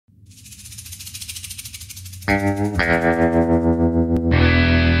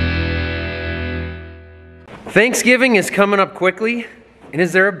Thanksgiving is coming up quickly, and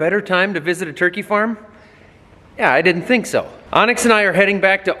is there a better time to visit a turkey farm? Yeah, I didn't think so. Onyx and I are heading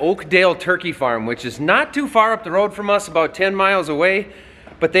back to Oakdale Turkey Farm, which is not too far up the road from us, about 10 miles away,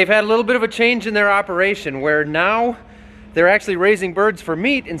 but they've had a little bit of a change in their operation where now they're actually raising birds for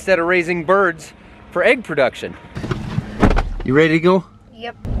meat instead of raising birds for egg production. You ready to go?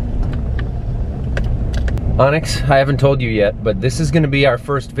 Yep. Onyx, I haven't told you yet, but this is going to be our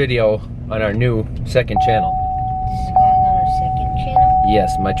first video on our new second channel. This is going on our second channel?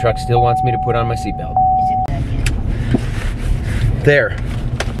 Yes, my truck still wants me to put on my seatbelt. Is it that yet? There.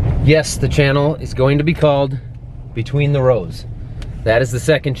 Yes, the channel is going to be called Between the Rows. That is the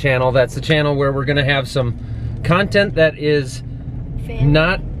second channel. That's the channel where we're going to have some content that is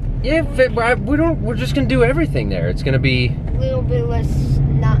not... Yeah, we're just going to do everything there. It's going to be... A little bit less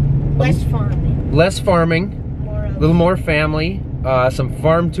farming. Less farming. A little more family. Some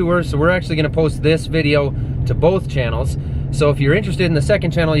farm tours. So we're actually going to post this video to both channels. So if you're interested in the second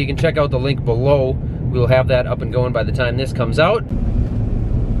channel, you can check out the link below. We'll have that up and going by the time this comes out.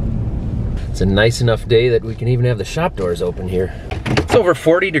 It's a nice enough day that we can even have the shop doors open here. It's over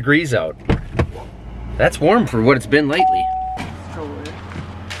 40 degrees out. That's warm for what it's been lately.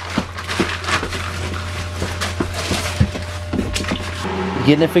 You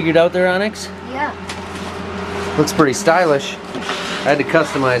getting it figured out there, Onyx? Yeah. Looks pretty stylish. I had to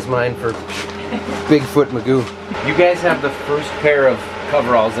customize mine for Bigfoot Magoo. You guys have the first pair of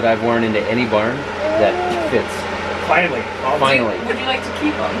coveralls that I've worn into any barn that fits. Finally. Finally. Would you like to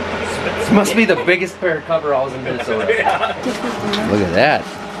keep them? This must be the biggest pair of coveralls in Minnesota. Look at that.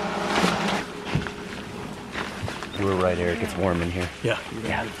 We're right here. It gets warm in here. Yeah.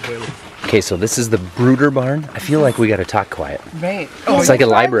 Okay, so this is the brooder barn. I feel like we gotta talk quiet. Right. It's like a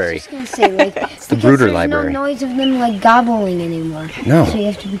library. I was just gonna say, like, It's the brooder library. There's no noise of them like gobbling anymore. No. So you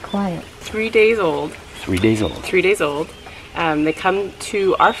have to be quiet. 3 days old. 3 days old. 3 days old. They come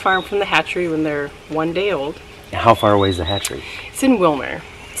to our farm from the hatchery when they're 1 day old. How far away is the hatchery? It's in Wilmer,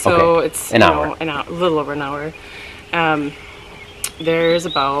 so Okay. it's An hour. a little over an hour. There's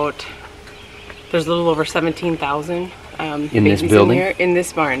a little over 17,000 In this babies building? in here, in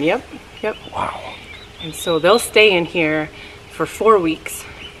this barn. Yep. Wow. And so they'll stay in here for 4 weeks,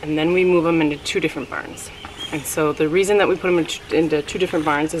 and then we move them into 2 different barns. And so the reason that we put them into 2 different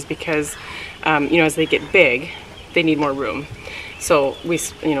barns is because, as they get big, they need more room. So we,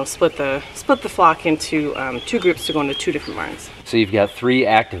 split the flock into 2 groups to go into 2 different barns. So you've got 3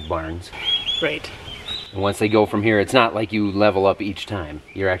 active barns. Right. And once they go from here, it's not like you level up each time.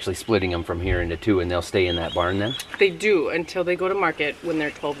 You're actually splitting them from here into 2, and they'll stay in that barn then? They do until they go to market when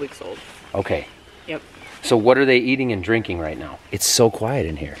they're 12 weeks old. Okay. Yep. So what are they eating and drinking right now? It's so quiet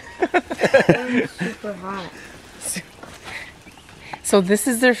in here. It's super hot. So this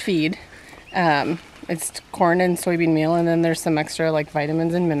is their feed. It's corn and soybean meal, and then there's some extra like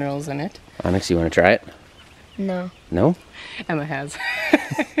vitamins and minerals in it. Onyx, you want to try it? No. No? Emma has.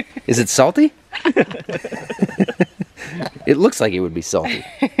 Is it salty? It looks like it would be salty.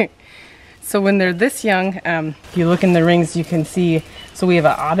 So when they're this young, if you look in the rings, you can see, so we have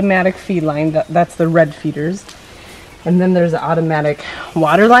an automatic feed line, that's the red feeders. And then there's an automatic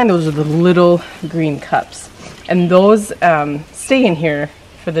water line, those are the little green cups. And those stay in here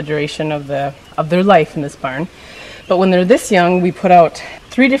for the duration of their life in this barn. But when they're this young, we put out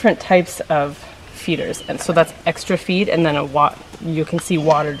 3 different types of feeders. And so that's extra feed, and then you can see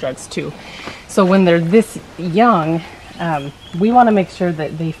water jugs too. So when they're this young, we want to make sure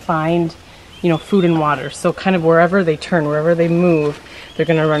that they find food and water. So kind of wherever they turn, wherever they move, they're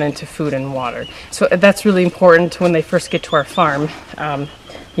going to run into food and water. So that's really important when they first get to our farm,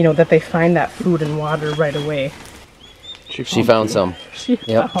 that they find that food and water right away. She found some. She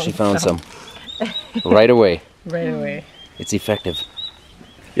found some. Right away. Right away. It's effective.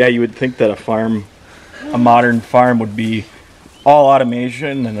 Yeah, you would think that a modern farm would be all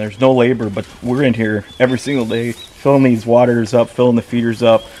automation and there's no labor, but we're in here every single day filling these waters up, filling the feeders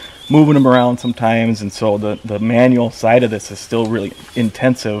up, moving them around sometimes, and so the manual side of this is still really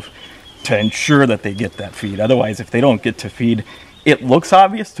intensive to ensure that they get that feed. Otherwise, if they don't get to feed, it looks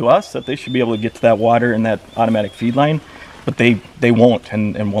obvious to us that they should be able to get to that water in that automatic feed line, but they won't,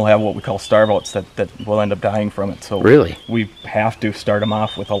 and we'll have what we call starve-outs that will end up dying from it. So really, we have to start them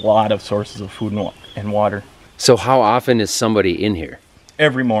off with a lot of sources of food and water. So how often is somebody in here?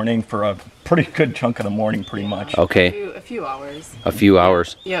 Every morning for a pretty good chunk of the morning, pretty much. Okay. A few hours. A few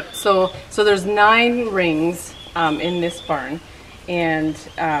hours. Yep. So there's 9 rings in this barn, and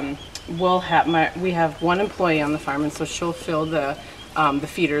we have one employee on the farm, and so she'll fill the the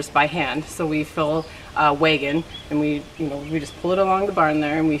feeders by hand. So we fill a wagon and we just pull it along the barn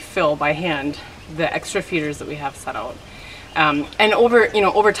there and we fill by hand the extra feeders that we have set out. And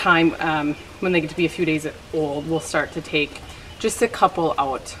over time, when they get to be a few days old, we'll start to take just a couple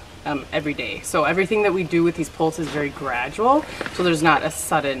out every day. So everything that we do with these poults is very gradual, so there's not a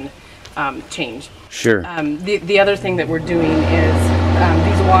sudden change. Sure. The other thing that we're doing is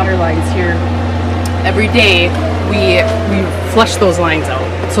these water lines here. Every day we flush those lines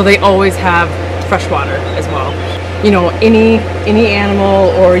out, so they always have fresh water as well. You know, any animal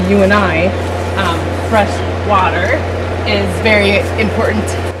or you and I, fresh water is very important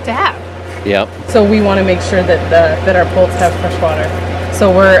to have. Yep. So we want to make sure that our poults have fresh water. So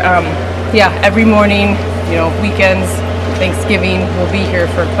we're every morning, weekends, Thanksgiving, we'll be here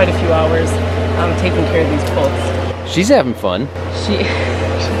for quite a few hours taking care of these poults. She's having fun. She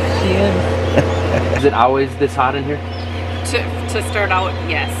is. Is it always this hot in here? To start out,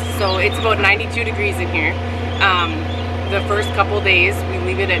 yes. So it's about 92 degrees in here. The first couple days we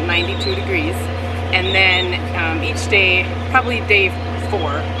leave it at 92 degrees, and then each day, probably day 4,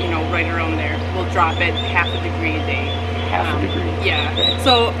 right around there, we'll drop it half a degree a day. Half a degree. Yeah. Okay.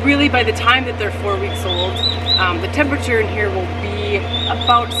 So really, by the time that they're 4 weeks old, the temperature in here will be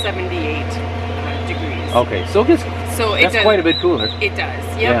about 78 degrees. Okay, so it That's quite a bit cooler. It does,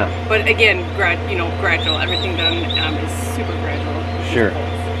 yep. Yeah. But again, gradual. Everything done is super gradual. Sure.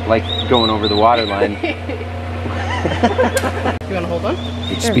 Like going over the water line. You want to hold on?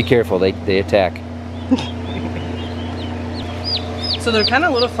 Just be careful, they attack. So they're kind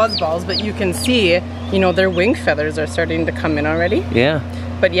of little fuzz balls, but you can see, their wing feathers are starting to come in already. Yeah.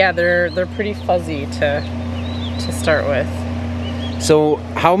 But yeah, they're pretty fuzzy to start with. So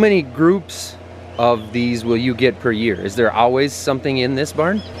how many groups of these will you get per year? Is there always something in this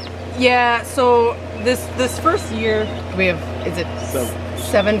barn? Yeah, so this first year we have, is it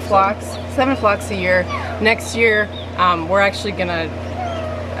 7 flocks? 7 flocks a year. Next year we're actually gonna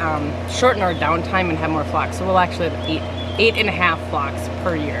shorten our downtime and have more flocks. So we'll actually have 8.5 flocks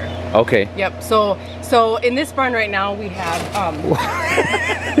per year. Okay. Yep. So in this barn right now we have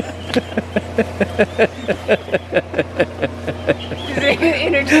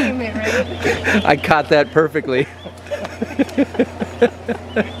entertainment, right? I caught that perfectly.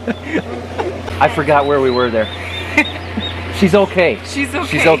 I forgot where we were there. She's okay. She's okay.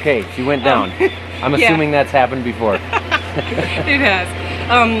 She's okay. She went down. I'm assuming that's happened before. It has.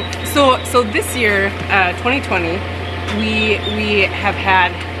 So this year, 2020, we have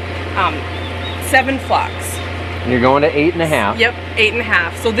had 7 flocks. And you're going to 8.5. Yep,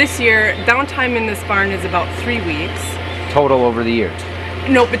 8.5. So this year, downtime in this barn is about 3 weeks. Total over the years?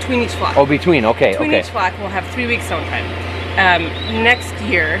 No, between each flock. Oh, between, okay, Between okay. each flock, we'll have 3 weeks downtime. Next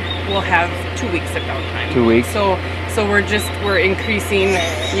year, we'll have 2 weeks of downtime. 2 weeks. So we're increasing,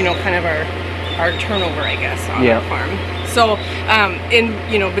 kind of our turnover, I guess, on our farm. So,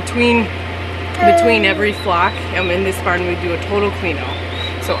 between every flock, in this barn we do a total clean out.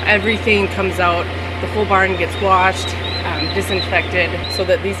 So everything comes out, the whole barn gets washed, disinfected, so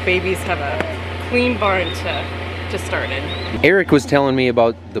that these babies have a clean barn to start in. Eric was telling me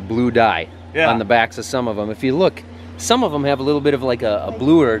about the blue dye Yeah. on the backs of some of them. If you look, some of them have a little bit of like a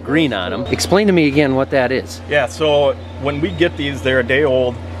blue or a green on them. Explain to me again what that is. Yeah, so when we get these, they're a day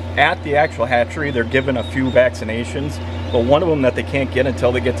old. At the actual hatchery, they're given a few vaccinations, but one of them that they can't get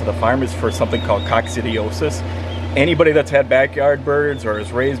until they get to the farm is for something called coccidiosis. Anybody that's had backyard birds or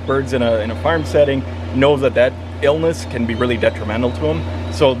has raised birds in a farm setting knows that illness can be really detrimental to them.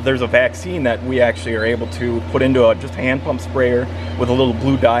 So there's a vaccine that we actually are able to put into just a hand pump sprayer with a little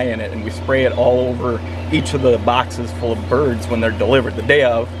blue dye in it, and we spray it all over each of the boxes full of birds when they're delivered the day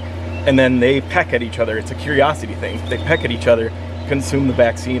of, and then they peck at each other. It's a curiosity thing. They peck at each other, consume the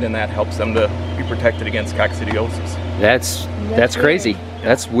vaccine, and that helps them to be protected against coccidiosis. That's crazy.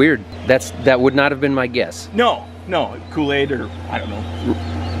 That's weird. That would not have been my guess. No, Kool-Aid or I don't know,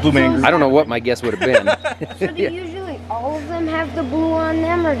 Blue Mango. I don't know what my guess would have been. So do usually all of them have the blue on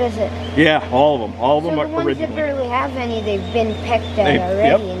them, or does it? Yeah, all of them. All of them So are the ones that originally. barely have any, they've been pecked at already.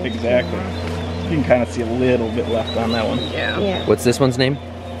 Yep, and it's exactly. You can kind of see a little bit left on that one. Yeah. Yeah. What's this one's name?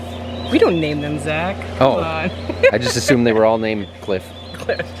 We don't name them, Zach. Oh. Come on. I just assumed they were all named Cliff.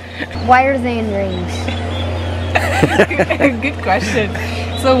 Why are they in rings? Good question.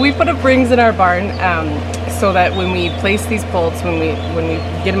 So we put up rings in our barn so that when we place these poults, when we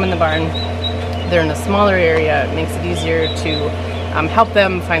get them in the barn, they're in a smaller area. It makes it easier to help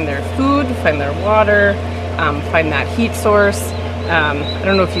them find their food, find their water, find that heat source. I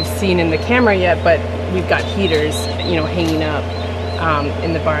don't know if you've seen in the camera yet, but we've got heaters, hanging up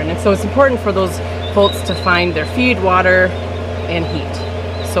in the barn. And so it's important for those poults to find their feed, water, and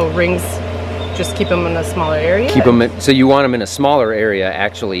heat. So rings, just keep them in a smaller area. Keep them, so you want them in a smaller area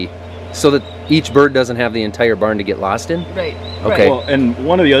actually, so that each bird doesn't have the entire barn to get lost in? Right. Okay. Well, and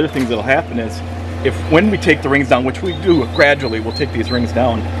one of the other things that'll happen is, when we take the rings down, which we do gradually, we'll take these rings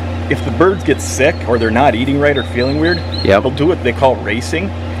down. If the birds get sick or they're not eating right or feeling weird, Yep. they'll do what they call racing.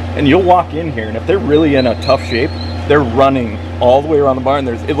 And you'll walk in here, and if they're really in a tough shape, they're running all the way around the barn.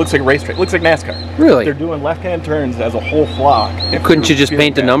 It looks like a racetrack. It looks like NASCAR. Really? They're doing left-hand turns as a whole flock. Couldn't you just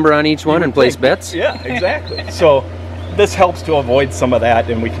paint a number on each one and place bets? Yeah, exactly. So this helps to avoid some of that,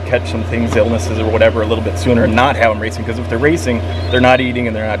 and we can catch some things, illnesses or whatever, a little bit sooner and not have them racing. Because if they're racing, they're not eating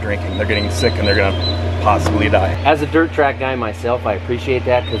and they're not drinking. They're getting sick and they're going to possibly die. As a dirt track guy myself, I appreciate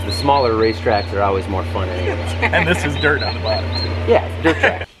that because the smaller racetracks are always more fun anyway. And this is dirt on the bottom too. Yeah, it's a dirt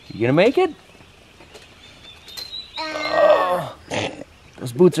track. You gonna make it? Oh,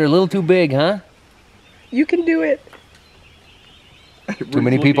 those boots are a little too big, huh? You can do it. Too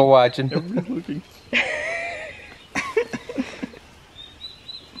many people watching. Everybody's looking.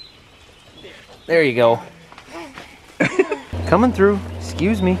 There you go. Coming through.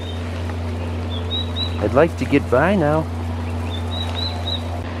 Excuse me. I'd like to get by now.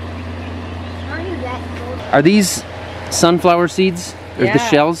 Are these sunflower seeds? Or the Yeah.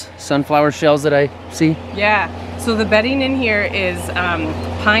 shells? Sunflower shells that I see? Yeah. So the bedding in here is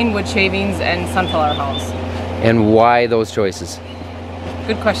pine, wood shavings, and sunflower hulls. And why those choices?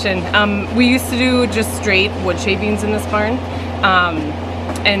 Good question. We used to do just straight wood shavings in this barn,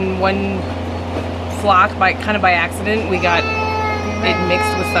 and one flock, kind of by accident, we got it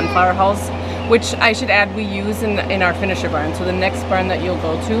mixed with sunflower hulls, which I should add we use in our finisher barn. So the next barn that you'll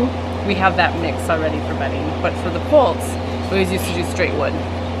go to, we have that mix already for bedding. But for the poults, we always used to do straight wood.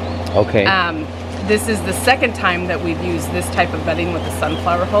 Okay. This is the second time that we've used this type of bedding with the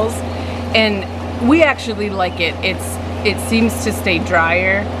sunflower hulls, and we actually like it. It seems to stay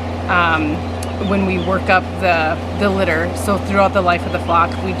drier when we work up the litter. So throughout the life of the flock,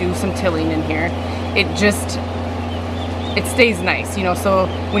 we do some tilling in here. It stays nice, you know. So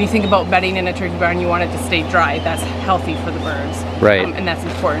when you think about bedding in a turkey barn, you want it to stay dry. That's healthy for the birds, Right. And that's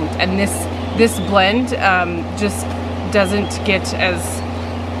important. And this blend just doesn't get as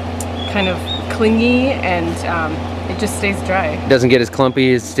kind of clingy, and it just stays dry. Doesn't get as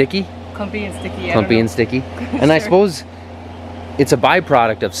clumpy as sticky? Clumpy and sticky. Clumpy and sticky. And I Sure. suppose it's a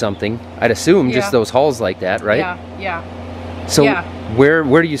byproduct of something. I'd assume Yeah. just those hulls like that, right? Yeah. So Yeah. where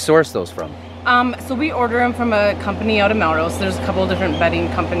do you source those from? So we order them from a company out of Melrose. There's a couple of different bedding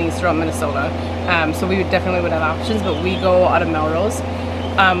companies throughout Minnesota. So we definitely would have options, but we go out of Melrose.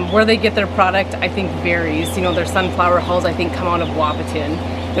 Where they get their product, I think, varies. You know, their sunflower hulls, I think, come out of Wapaton.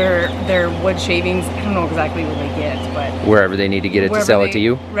 Their wood shavings, I don't know exactly where they get, but Wherever they need to get it to wherever sell it they- to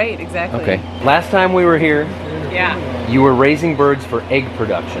you? Right, exactly. Okay. Last time we were here, Yeah. you were raising birds for egg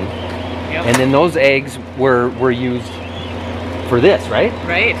production. Yep. And then those eggs were used for this, right?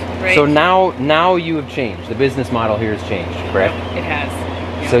 Right. So now you have changed. The business model here has changed, correct? It has.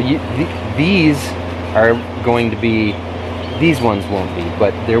 So these are going to be, these ones won't be,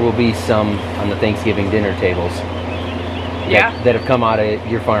 but there will be some on the Thanksgiving dinner tables that have come out of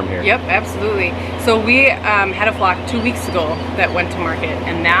your farm here. Yep, absolutely. So we had a flock 2 weeks ago that went to market,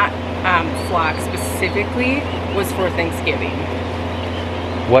 and that flock specifically was for Thanksgiving.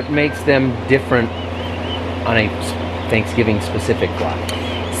 What makes them different on a Thanksgiving specific flock?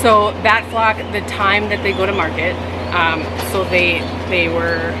 So that flock, the time that they go to market, so they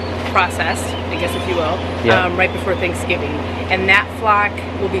were processed, I guess if you will, right before Thanksgiving, and that flock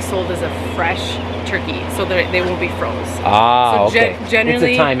will be sold as a fresh turkey, so they won't be froze. Ah, so okay.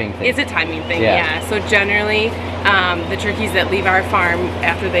 Generally, it's a timing thing. It's a timing thing, yeah. So generally, the turkeys that leave our farm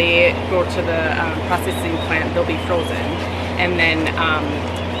after they go to the processing plant, they'll be frozen, and then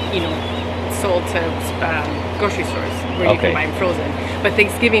sold to grocery stores where you can buy them frozen. But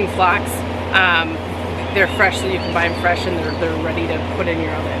Thanksgiving flocks, they're fresh, so you can buy them fresh, and they're ready to put in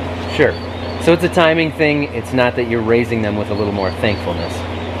your oven. Sure. So it's a timing thing. It's not that you're raising them with a little more thankfulness.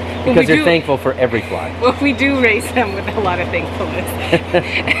 Because you're thankful for every flock. Well, we do raise them with a lot of thankfulness.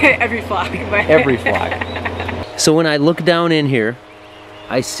 Every flock. But Every flock. So when I look down in here,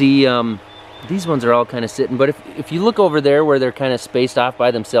 I see these ones are all kind of sitting. But if you look over there where they're kind of spaced off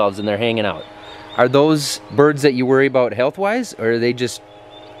by themselves and they're hanging out, are those birds that you worry about health-wise, or are they're just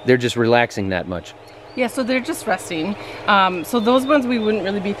relaxing that much? Yeah, so they're just resting. So those ones we wouldn't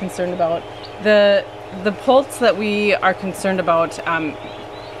really be concerned about. The poults that we are concerned about,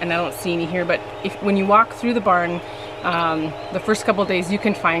 and I don't see any here, but when you walk through the barn, the first couple of days you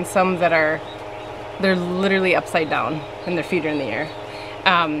can find some that they're literally upside down and their feet are in the air.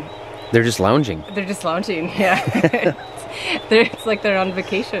 They're just lounging. They're just lounging, yeah. It's like they're on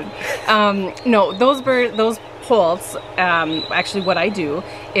vacation. No, those poults, actually what I do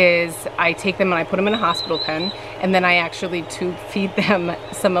is I take them and I put them in a hospital pen, and then I actually tube feed them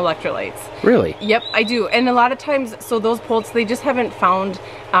some electrolytes. Really? Yep, I do. And a lot of times, so those poults, they just haven't found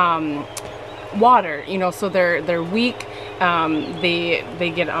water, you know, so they're weak,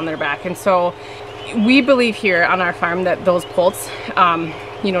 they get on their back. And so we believe here on our farm that those poults,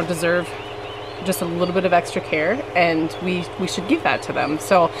 you know, deserve just a little bit of extra care, and we should give that to them.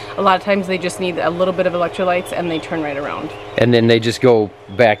 So a lot of times they just need a little bit of electrolytes and they turn right around. And then they just go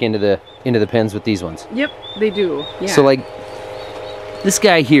back into the pens with these ones. Yep, they do. Yeah. So like this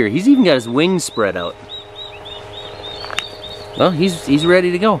guy here, he's even got his wings spread out. Well, he's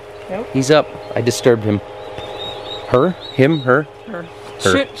ready to go. Yep. He's up. I disturbed him. Her? Him? Her? Her.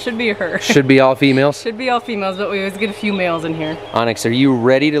 Her. Should be a her. Should be all females? Should be all females, but we always get a few males in here. Onyx, are you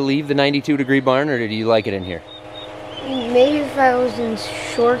ready to leave the 92-degree barn, or do you like it in here? Maybe if I was in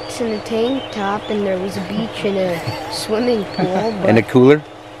shorts and a tank top and there was a beach and a swimming pool. But And a cooler?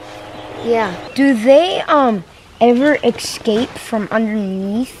 yeah. Do they ever escape from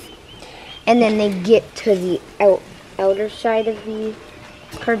underneath and then they get to the outer side of the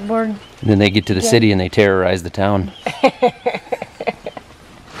cardboard? And then they get to the city and they terrorize the town.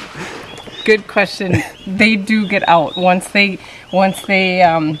 Good question. They do get out once they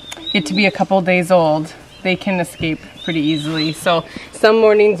get to be a couple days old. They can escape pretty easily. So some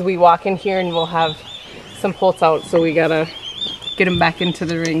mornings we walk in here and we'll have some poults out, so we gotta get them back into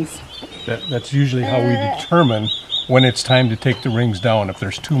the rings. That's usually how we determine when it's time to take the rings down. If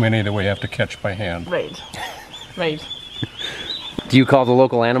there's too many that we have to catch by hand. Right. Right. Do you call the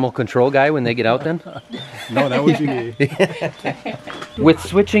local animal control guy when they get out then? No, that would be me. With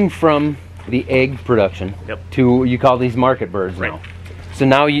switching from the egg production to, you call these market birds now. So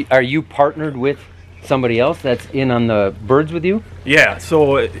now are you partnered with somebody else that's in on the birds with you? Yeah,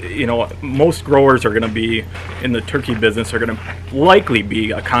 so you know, most growers are going to be in the turkey business, are going to likely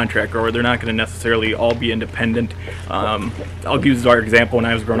be a contract grower. They're not going to necessarily all be independent. I'll use our example. When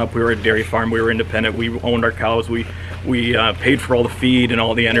I was growing up, we were a dairy farm. We were independent. We owned our cows. We paid for all the feed and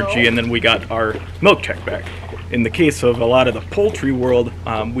all the energy, and then we got our milk check back. In the case of a lot of the poultry world,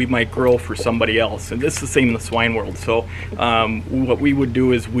 we might grow for somebody else, and this is the same in the swine world. So what we would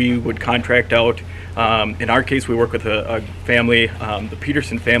do is we would contract out. In our case, we work with a family, the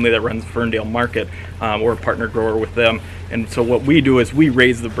Peterson family that runs Ferndale Market. We're a partner grower with them, and so what we do is we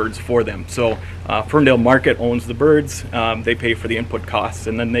raise the birds for them. So Ferndale Market owns the birds. They pay for the input costs,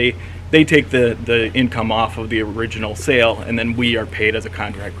 and then they take the income off of the original sale, and then we are paid as a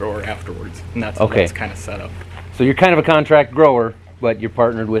contract grower afterwards, and that's how that's kind of set up. So you're kind of a contract grower, but you're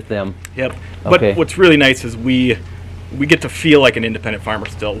partnered with them. Yep. Okay. But what's really nice is we get to feel like an independent farmer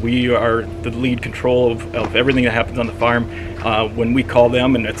still. We are the lead control of everything that happens on the farm. When we call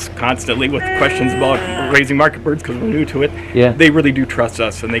them, and it's constantly with questions about raising market birds because we're new to it, they really do trust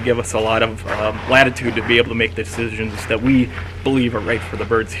us, and they give us a lot of latitude to be able to make decisions that we believe are right for the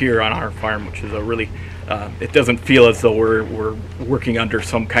birds here on our farm, which is a really, it doesn't feel as though we're working under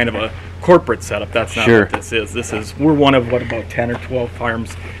some kind of a corporate setup. That's not what this is. We're one of about 10 or 12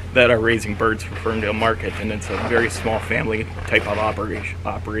 farms that are raising birds for Ferndale Market, and it's a very small family type of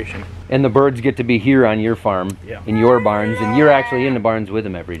operation. And the birds get to be here on your farm, in your barns, and you're actually in the barns with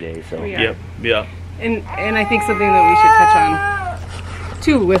them every day. So yeah. And I think something that we should touch on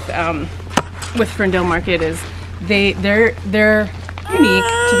too with Ferndale Market is they're unique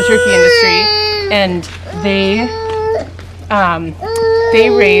to the turkey industry, and they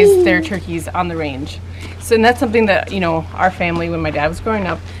raise their turkeys on the range. So, and that's something that, you know, our family, when my dad was growing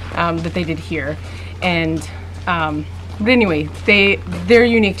up, that they did here. And but anyway, they're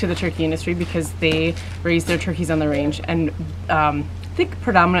unique to the turkey industry because they raise their turkeys on the range, and I think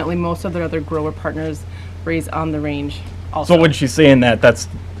predominantly most of their other grower partners raise on the range also. So when she's saying that, that's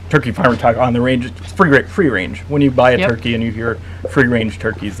turkey farmer talk on the range. It's free range. When you buy a turkey and you hear free range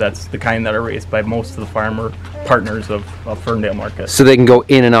turkeys, that's the kind that are raised by most of the farmer partners of Ferndale Market. So they can go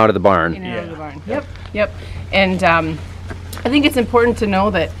in and out of the barn. In and out of the barn. Yep. And I think it's important to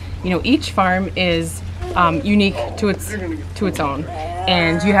know that, you know, each farm is unique to its own,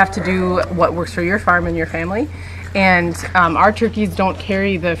 and you have to do what works for your farm and your family. And our turkeys don't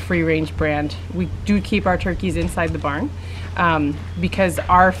carry the free range brand. We do keep our turkeys inside the barn because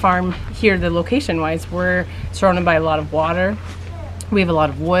our farm here, the location wise, we're surrounded by a lot of water. We have a lot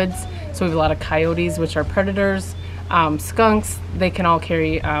of woods, so we have a lot of coyotes, which are predators, skunks. They can all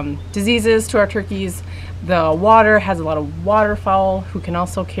carry diseases to our turkeys. The water has a lot of waterfowl who can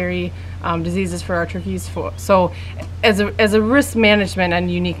also carry diseases for our turkeys. So as a risk management and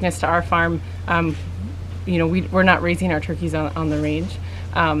uniqueness to our farm, you know, we're not raising our turkeys on the range,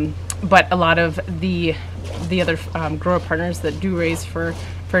 but a lot of the other grower partners that do raise for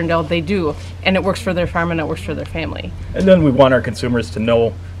Ferndale, they do, and it works for their farm and it works for their family. And then we want our consumers to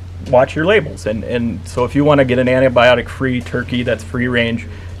know, watch your labels, and so if you want to get an antibiotic-free turkey that's free range,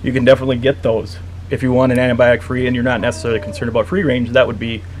 you can definitely get those. If you want an antibiotic-free and you're not necessarily concerned about free range, that would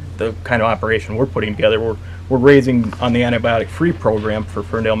be the kind of operation we're putting together. We're raising on the antibiotic-free program for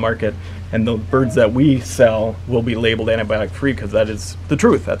Ferndale Market, and the birds that we sell will be labeled antibiotic-free because that is the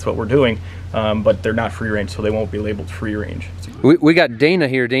truth. That's what we're doing, but they're not free range, so they won't be labeled free range. We got Dana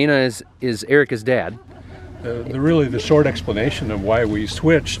here. Dana is Erica's dad. Really the short explanation of why we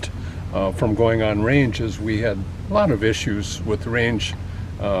switched from going on range is we had a lot of issues with range.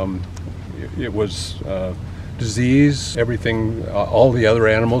 It was disease, everything, all the other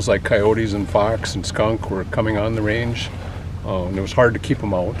animals like coyotes and fox and skunk were coming on the range, and it was hard to keep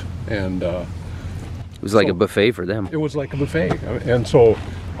them out. And it was like a buffet for them. It was like a buffet, and so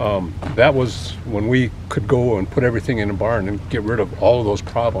that was when we could go and put everything in a barn and get rid of all of those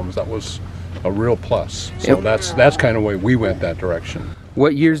problems. That was a real plus. So Yep. that's kind of why we went that direction.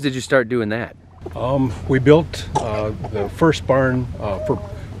 What years did you start doing that? We built the first barn for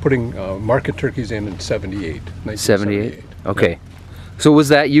putting market turkeys in 78. 78? Okay. So was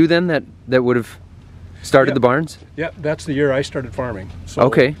that you then that would have started Yeah. the barns? Yeah, that's the year I started farming. So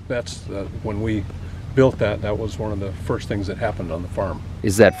Okay. That's when we built that. That was one of the first things that happened on the farm.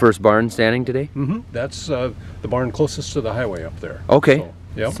 Is that first barn standing today? That's the barn closest to the highway up there. Okay. So,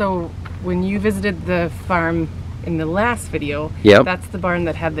 yep. So when you visited the farm in the last video, Yep. that's the barn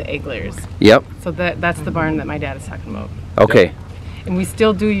that had the egg layers. Yep. So that's the barn that my dad is talking about. Okay. And we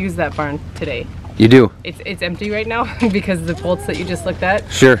still do use that barn today. You do? It's empty right now because the poults that you just looked at,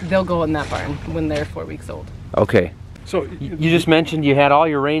 Sure. they'll go in that barn when they're 4 weeks old. Okay. So You just mentioned you had all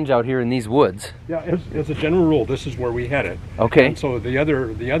your range out here in these woods. yeah, as a general rule, this is where we had it. Okay. And so the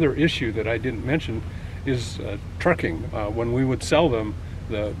other issue that I didn't mention is trucking. When we would sell them,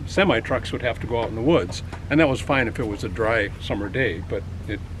 the semi trucks would have to go out in the woods, and that was fine if it was a dry summer day, but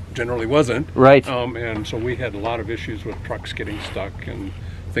it generally wasn't. Right. And so we had a lot of issues with trucks getting stuck and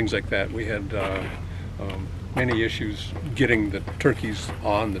things like that. We had many issues getting the turkeys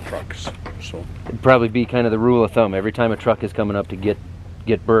on the trucks. So It'd probably be kind of the rule of thumb. Every time a truck is coming up to get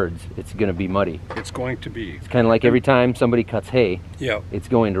birds, it's going to be muddy. it's going to be. It's kind of like every time somebody cuts hay, Yeah. it's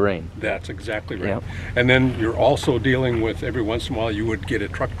going to rain. That's exactly right. Yep. And then you're also dealing with, every once in a while you would get a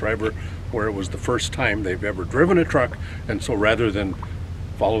truck driver where it was the first time they've ever driven a truck, and so rather than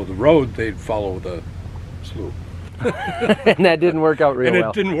follow the road, they'd follow the slope. And that didn't work out real And it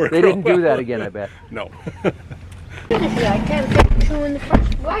well. didn't work They real didn't do that well. again, I bet. No. Yeah, I can't get two in the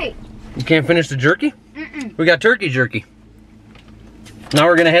first bite. You can't finish the jerky? We got turkey jerky. Now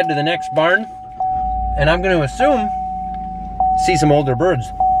we're gonna head to the next barn, and I'm gonna assume see some older birds.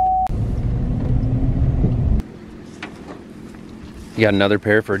 You got another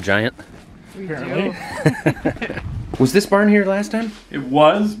pair for a giant? Apparently. Was this barn here last time? It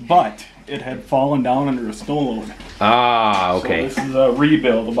was, but it had fallen down under a snow load. Ah, So this is a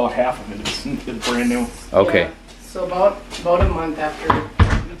rebuild. About half of it is brand new. Okay. Yeah. So about a month after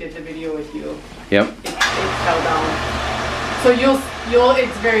we did the video with you, Yep. it fell down. So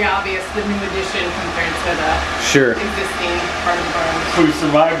it's very obvious the new addition compared to the Sure. existing part of the barn. So we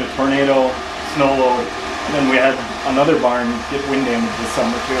survived a tornado, snow load, and then we had another barn get wind damage this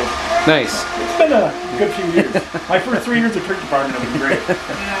summer too. Nice. It's been a good few years. My first 3 years of turkey farming have been great.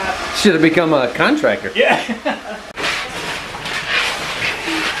 Yeah. Should have become a contractor. Yeah.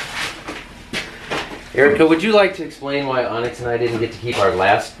 Erica, would you like to explain why Onyx and I didn't get to keep our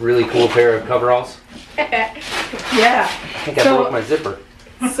last really cool pair of coveralls? Yeah. I think I broke my zipper.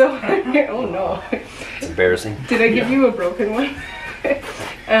 So, oh no. It's embarrassing. Did I give you a broken one?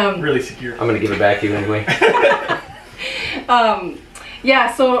 Really secure. I'm gonna give it back to you anyway.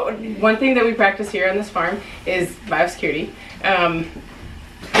 Yeah, so one thing that we practice here on this farm is biosecurity.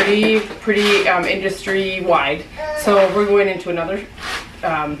 Pretty industry wide. So we're going into another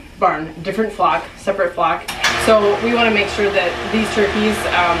barn, different flock, separate flock. So we want to make sure that these turkeys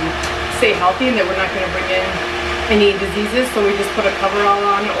stay healthy and that we're not going to bring in any diseases. So we just put a coverall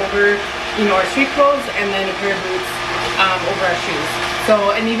on over, our street clothes, and then a pair of boots over our shoes.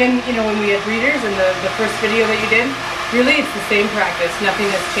 So, and even, when we had breeders in the first video that you did, really it's the same practice. Nothing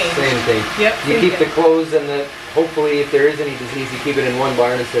has changed. Same thing. Yep. You same keep the thing. clothes and hopefully if there is any disease, you keep it in one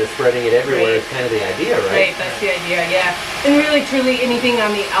barn instead of spreading it everywhere. Right. It's kind of the idea, Right, right? that's the idea, yeah. And really, truly, anything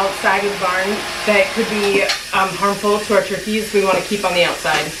on the outside of the barn that could be harmful to our turkeys, we want to keep on the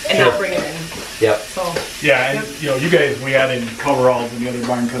outside and not bring them in. Yep. So Yeah, and you know, you guys, we add in coveralls in the other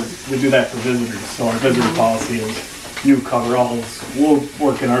barn because we do that for visitors. So our visitor policy is new coveralls. We'll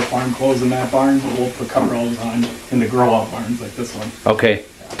work in our farm clothes in that barn, but we'll put coveralls on in the grow-out barns like this one. Okay.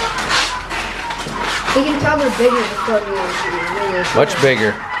 You can tell they're bigger before they Much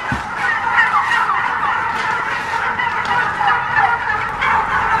bigger.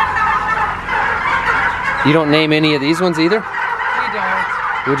 You don't name any of these ones either? we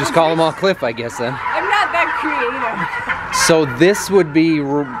don't. We'll just call them all Cliff, I guess, then. I'm not that creative. So this would be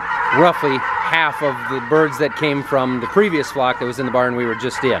roughly half of the birds that came from the previous flock that was in the barn we were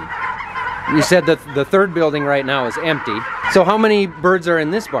just in. You said that the third building right now is empty. So how many birds are in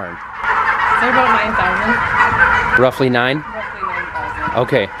this barn? They're about 9,000. Roughly 9? Roughly 9,000.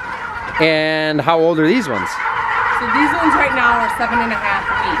 Okay. And how old are these ones? So these ones right now are 7.5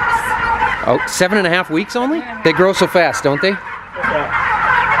 weeks. Oh, 7.5 weeks only? They grow so fast, don't they?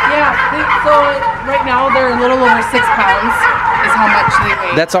 Yeah, so right now they're a little over 6 pounds is how much they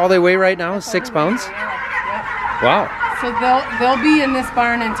weigh. That's all they weigh right now, is 6 pounds? Yeah. Wow. So they'll be in this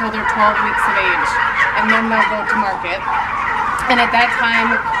barn until they're 12 weeks of age, and then they'll go to market. And at that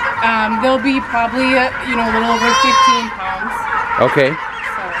time, they'll be probably a little over 15 pounds. Okay.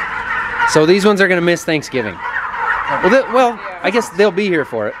 So these ones are going to miss Thanksgiving. Well, I guess they'll be here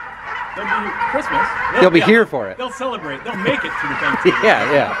for it. They'll be Christmas. They'll be here for it. They'll celebrate. They'll make it through Thanksgiving.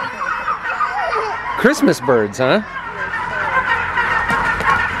 Yeah. Christmas birds, huh?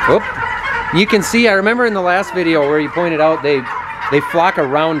 Oop. You can see, I remember in the last video where you pointed out they flock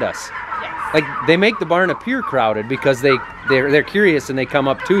around us. Yes. Like, they make the barn appear crowded because they're curious and they come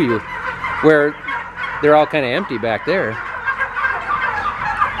up to you, where they're all kind of empty back there.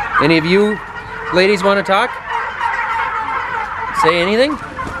 Any of you ladies want to talk? Say anything?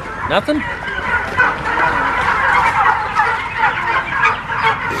 Nothing?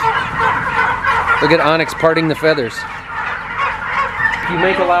 Look at Onyx parting the feathers. If you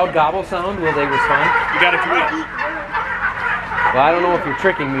make a loud gobble sound, will they respond? You gotta try it. Well, I don't know if you're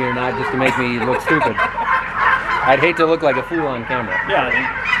tricking me or not just to make me look stupid. I'd hate to look like a fool on camera. Yeah, I think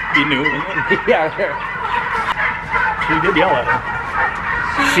he knew. Yeah. She did yell at him.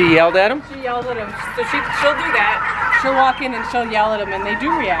 She yelled at him? She yelled at him. So she'll do that. She'll walk in and she'll yell at them, and they do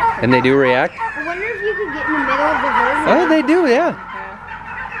react. And they do react? I wonder if you could get in the middle of the herd. Oh, they do, yeah.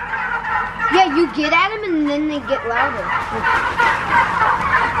 Yeah, you get at them and then they get louder.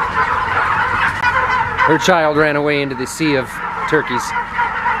 Her child ran away into the sea of turkeys.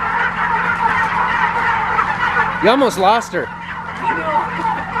 You almost lost her.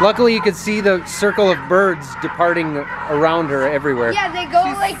 Luckily, you could see the circle of birds departing around her everywhere. Yeah, they go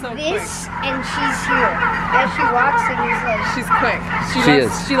She's like so this, and she's here. As she walks, and he's like... She's quick.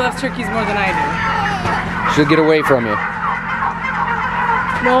 She loves turkeys more than I do. She'll get away from you.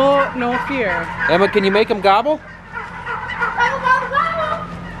 No fear. Emma, can you make them gobble?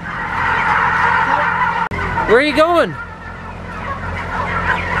 Where are you going?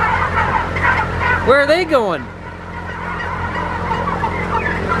 Where are they going?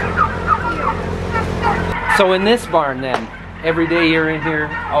 So in this barn then, every day you're in here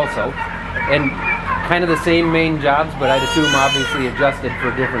also, and kind of the same main jobs, but I'd assume obviously adjusted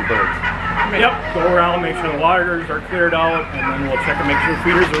for different birds. Yep, go around, make sure the waters are cleared out, and then we'll check and make sure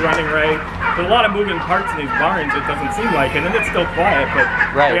feeders are running right. There's a lot of moving parts in these barns, it doesn't seem like it, and it's still quiet, but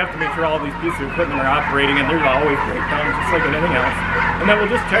we have to make sure all these pieces of equipment are operating, and there's always breakdowns, just like anything else. And then we'll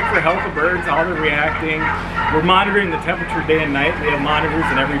just check for health of birds, how they're reacting. We're monitoring the temperature day and night. We have monitors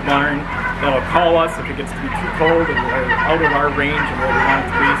in every barn that'll call us if it gets to be too cold or out of our range of where we want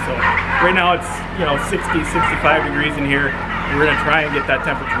it to be. So right now it's 60, 65 degrees in here. We're going to try and get that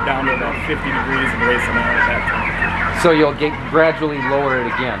temperature down to about 50 degrees and raise them out at that temperature. So you'll gradually lower it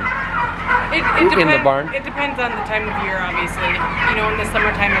again. In the barn? It depends on the time of year, obviously. In the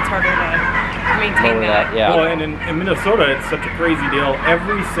summertime it's harder to maintain that. Yeah. Well, and in Minnesota it's such a crazy deal.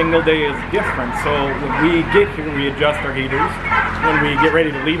 Every single day is different. So when we get here, we adjust our heaters. When we get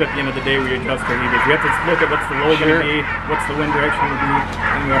ready to leave at the end of the day, we adjust our heaters. We have to look at what's the low going to be, what's the wind direction going to be,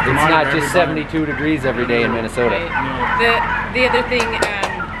 and we have to It's monitor not just 72 degrees every day in Minnesota. Right. The other thing,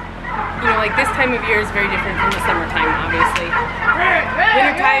 like this time of year is very different from the summertime, obviously.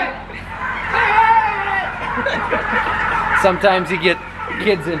 Wintertime. Sometimes you get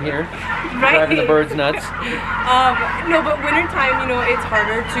kids in here driving the birds nuts. No, but wintertime, it's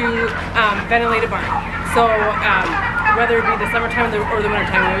harder to ventilate a barn. So whether it be the summertime or the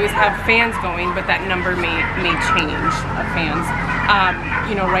wintertime, we always have fans going, but that number may change of fans.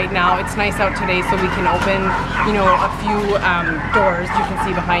 You know, right now it's nice out today, so we can open, you know, a few doors you can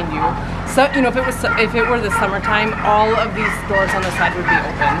see behind you. So, you know, if it were the summertime, all of these doors on the side would be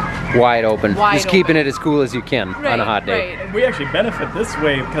open. Wide open. Wide Just keeping open. it as cool as you can on a hot day. Right. We actually benefit this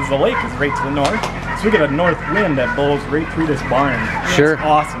way because the lake is right to the north, so we get a north wind that blows right through this barn. Sure. It's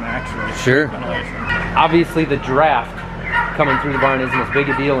awesome, actually. Sure. Ventilation. Obviously the draft coming through the barn isn't as big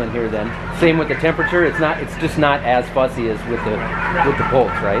a deal in here then. Same with the temperature, it's just not as fussy as with the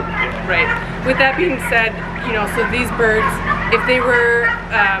poults, right? Right. With that being said, you know, so these birds, if they were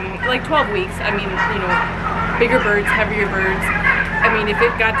like 12 weeks, I mean, you know, bigger birds, heavier birds, I mean, if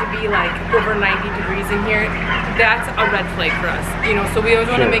it got to be like over 90 degrees in here, that's a red flag for us. You know, so we always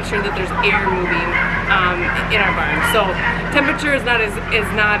want to make sure that there's air moving in our barn. So temperature is not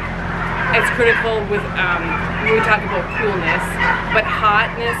as critical with when we talk about coolness, but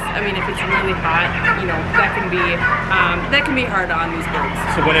hotness. I mean, if it's really hot, you know, that can be hard on these birds.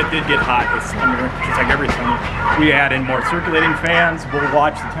 So when it did get hot this summer, just like every summer, we add in more circulating fans. We'll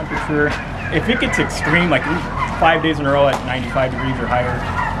watch the temperature. If it gets extreme, like 5 days in a row at 95 degrees or higher,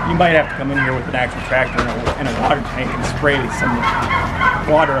 you might have to come in here with an actual tractor and a water tank and spray some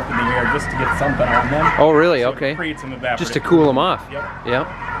water up in the air just to get something on them. Oh, really? So Okay. to create some evaporation. Just to cool them off. Yep. Yep.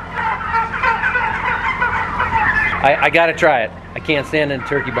 I gotta try it. I can't stand in a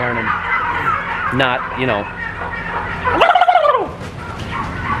turkey barn and not, you know.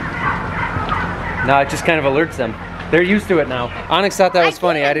 No, it just kind of alerts them. They're used to it now. Onyx thought that was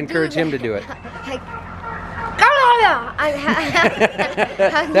funny. I'd encourage him to do it.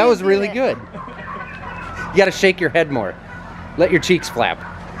 That was really good. You gotta shake your head more. Let your cheeks flap.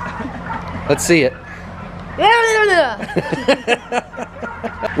 Let's see it.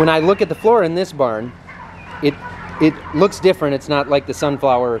 When I look at the floor in this barn, it looks different. It's not like the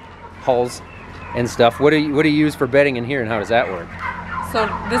sunflower hulls and stuff. What do you use for bedding in here, and how does that work? So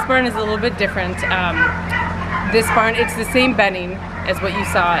this barn is a little bit different. This barn, it's the same bedding as what you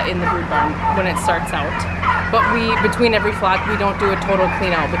saw in the brood barn when it starts out. But between every flock, we don't do a total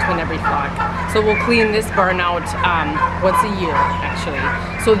clean out between every flock. So we'll clean this barn out once a year, actually.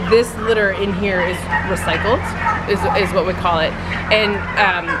 So this litter in here is recycled, is what we call it. And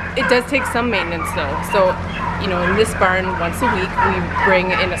it does take some maintenance though. So, you know, in this barn, once a week, we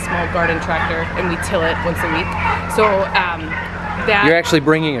bring in a small garden tractor and we till it once a week. So You're actually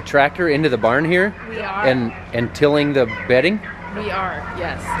bringing a tractor into the barn here? We are. And tilling the bedding? We are,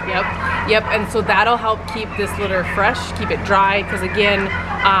 yes, yep, and so that'll help keep this litter fresh, keep it dry, because again,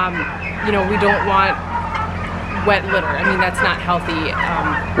 you know, we don't want wet litter. I mean, that's not healthy.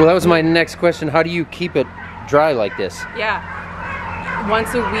 Well, that was my next question. How do you keep it dry like this? Yeah,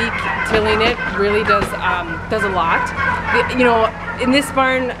 once a week, tilling it really does a lot. You know, in this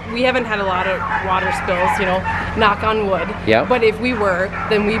barn, we haven't had a lot of water spills, you know, knock on wood. Yeah. But if we were,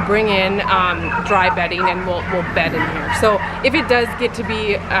 then we bring in dry bedding and we'll bed in here. So if it does get to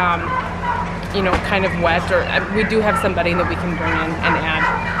be, you know, kind of wet, or we do have some bedding that we can bring in and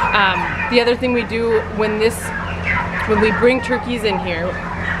add. The other thing we do when we bring turkeys in here,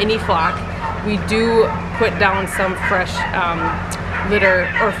 any flock, we do put down some fresh litter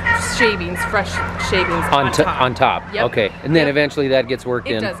or shavings, fresh shavings on top. On top. Yep. Okay, and then eventually that gets worked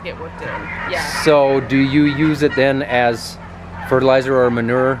in. It does get worked in, yeah. So do you use it then as fertilizer or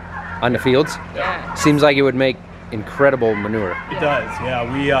manure on the fields? Yeah. Seems like it would make incredible manure. It does, yeah.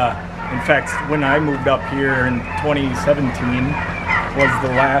 We, in fact, when I moved up here in 2017 was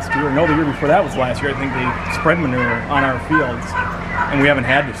the last year, no, the year before that was last year, I think they spread manure on our fields, and we haven't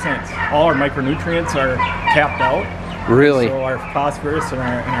had to since. All our micronutrients are tapped out. Really? So our phosphorus and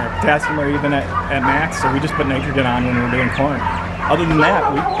our potassium are even at max, so we just put nitrogen on when we're doing corn. Other than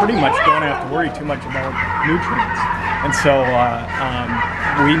that, we pretty much don't have to worry too much about nutrients. And so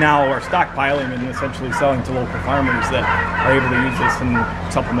we now are stockpiling and essentially selling to local farmers that are able to use this and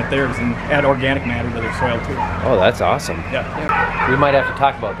supplement theirs and add organic matter to their soil too. Oh, that's awesome. Yeah. We might have to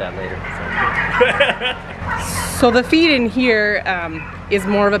talk about that later. So the feed in here is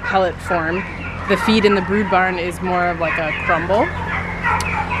more of a pellet form. The feed in the brood barn is more of like a crumble.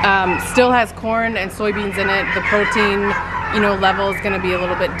 Still has corn and soybeans in it. The protein, you know, level is going to be a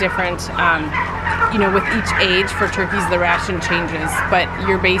little bit different. You know, with each age for turkeys, the ration changes, but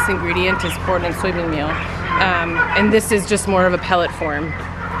your base ingredient is corn and soybean meal. And this is just more of a pellet form.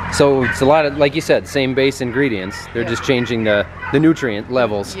 So it's a lot of, like you said, same base ingredients. They're just changing the nutrient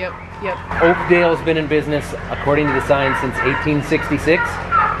levels. Yep. Oakdale's been in business, according to the sign, since 1866.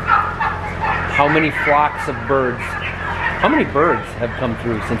 How many flocks of birds, how many birds have come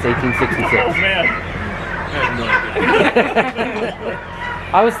through since 1866? Oh man,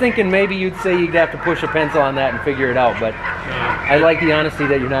 I was thinking maybe you'd say you'd have to push a pencil on that and figure it out, but I like the honesty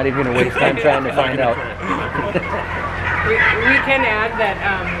that you're not even going to waste time trying to find out. We can add that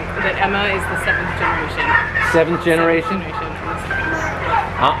that Emma is the 7th generation. 7th generation? 7th generation from this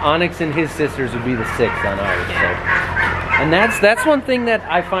farm. Onyx and his sisters would be the 6th on ours. So. And that's one thing that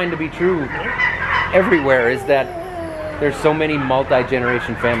I find to be true everywhere, is that there's so many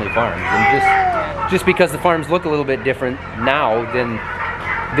multi-generation family farms, and just because the farms look a little bit different now than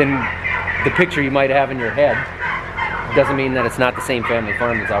the picture you might have in your head, doesn't mean that it's not the same family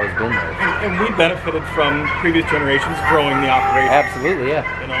farm that's always been there. And we benefited from previous generations growing the operation. Absolutely, yeah.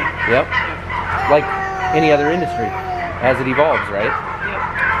 You know? Yep. Like any other industry, as it evolves, right?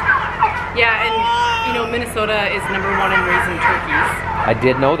 Yeah, and you know, Minnesota is #1 in raising turkeys. I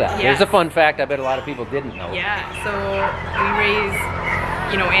did know that. Yes. There's a fun fact I bet a lot of people didn't know. Yeah, so we raise,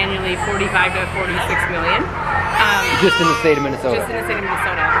 you know, annually 45 to 46 million. Just in the state of Minnesota. Just in the state of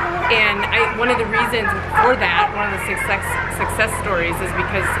Minnesota. And one of the reasons for that, one of the success stories, is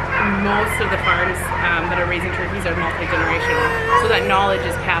because most of the farms that are raising turkeys are multi-generational. So that knowledge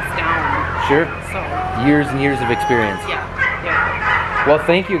is passed down. Sure. So years and years of experience. yeah. Well,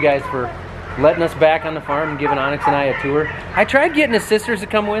 thank you guys for letting us back on the farm and giving Onyx and I a tour. I tried getting his sisters to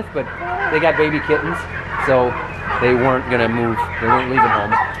come with, but they got baby kittens, so they weren't gonna move. They weren't leaving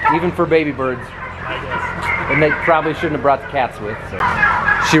home, even for baby birds. And they probably shouldn't have brought the cats with. So.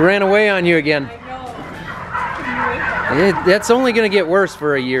 She ran away on you again. That's only gonna get worse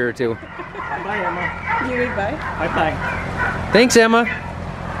for a year or two. Bye, Emma. You wave bye. Bye-bye. Thanks, Emma.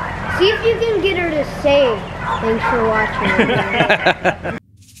 See if you can get her to say thanks for watching.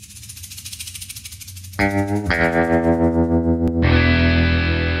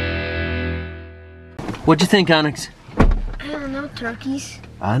 What'd you think, Onyx? I don't know, turkeys.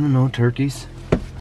 I don't know, turkeys.